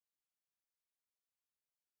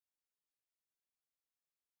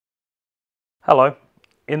Hello,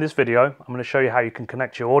 in this video I'm going to show you how you can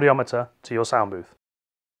connect your audiometer to your sound booth.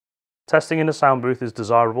 Testing in a sound booth is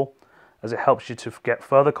desirable as it helps you to get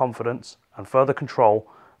further confidence and further control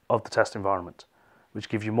of the test environment, which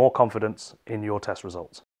gives you more confidence in your test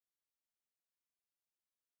results.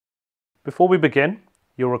 Before we begin,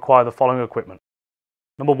 you'll require the following equipment.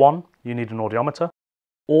 Number one, you need an audiometer.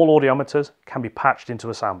 All audiometers can be patched into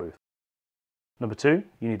a sound booth. Number two,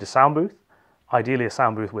 you need a sound booth, ideally a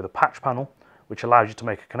sound booth with a patch panel, which allows you to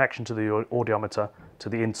make a connection to the audiometer to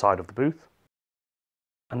the inside of the booth.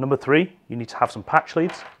 And number three, you need to have some patch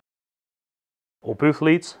leads or booth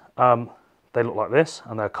leads. They look like this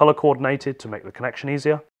and they're color coordinated to make the connection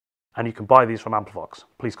easier. And you can buy these from Amplivox.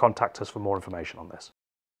 Please contact us for more information on this.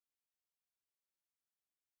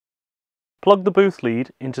 Plug the booth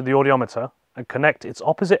lead into the audiometer and connect its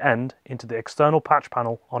opposite end into the external patch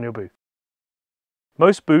panel on your booth.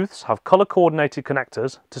 Most booths have color coordinated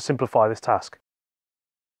connectors to simplify this task.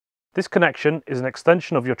 This connection is an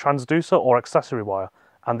extension of your transducer or accessory wire,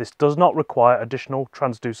 and this does not require additional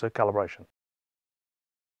transducer calibration.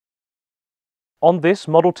 On this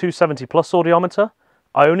Model 270 Plus audiometer,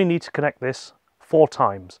 I only need to connect this 4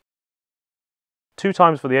 times. 2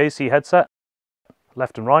 times for the AC headset,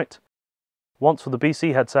 left and right, once for the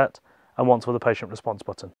BC headset, and once for the patient response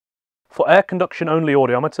button. For air conduction only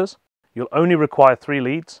audiometers, you'll only require 3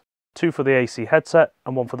 leads, 2 for the AC headset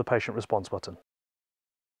and 1 for the patient response button.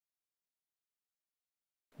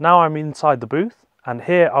 Now I'm inside the booth, and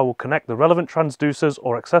here I will connect the relevant transducers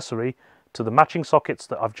or accessory to the matching sockets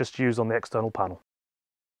that I've just used on the external panel.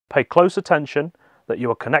 Pay close attention that you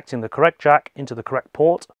are connecting the correct jack into the correct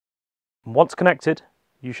port. And once connected,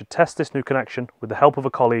 you should test this new connection with the help of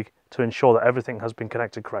a colleague to ensure that everything has been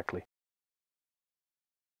connected correctly.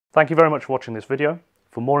 Thank you very much for watching this video.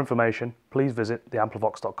 For more information, please visit the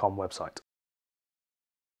amplivox.com website.